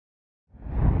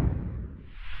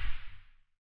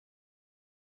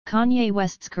Kanye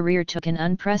West's career took an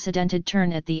unprecedented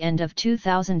turn at the end of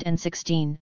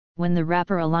 2016, when the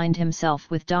rapper aligned himself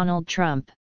with Donald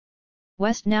Trump.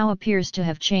 West now appears to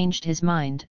have changed his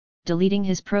mind, deleting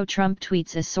his pro-Trump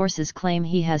tweets as sources claim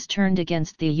he has turned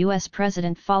against the U.S.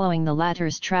 president following the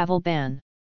latter's travel ban.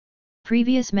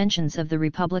 Previous mentions of the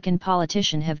Republican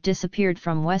politician have disappeared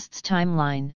from West's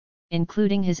timeline,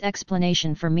 including his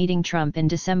explanation for meeting Trump in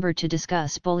December to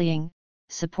discuss bullying,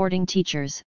 supporting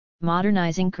teachers,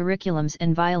 modernizing curriculums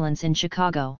and violence in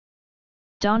Chicago.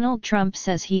 Donald Trump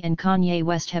says he and Kanye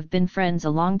West have been friends a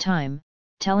long time,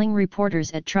 telling reporters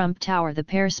at Trump Tower the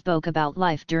pair spoke about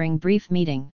life during brief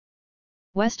meeting.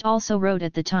 West also wrote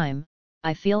at the time,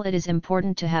 "I feel it is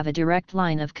important to have a direct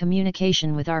line of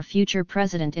communication with our future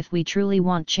president if we truly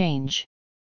want change."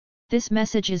 This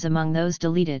message is among those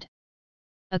deleted.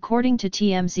 According to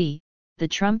TMZ, the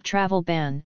Trump travel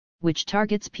ban, which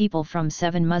targets people from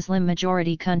 7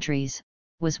 Muslim-majority countries,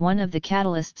 was one of the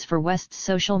catalysts for West's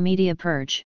social media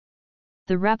purge.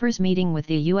 The rapper's meeting with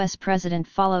the U.S. president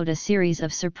followed a series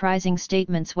of surprising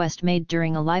statements West made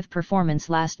during a live performance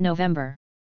last November.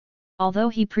 Although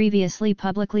he previously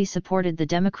publicly supported the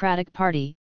Democratic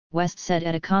Party, West said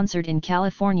at a concert in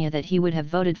California that he would have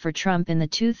voted for Trump in the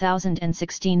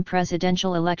 2016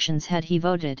 presidential elections had he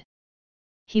voted.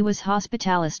 He was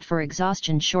hospitalized for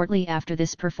exhaustion shortly after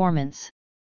this performance.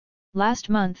 Last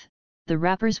month, the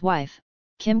rapper's wife,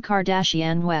 Kim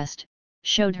Kardashian West,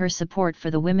 showed her support for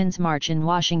the Women's March in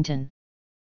Washington.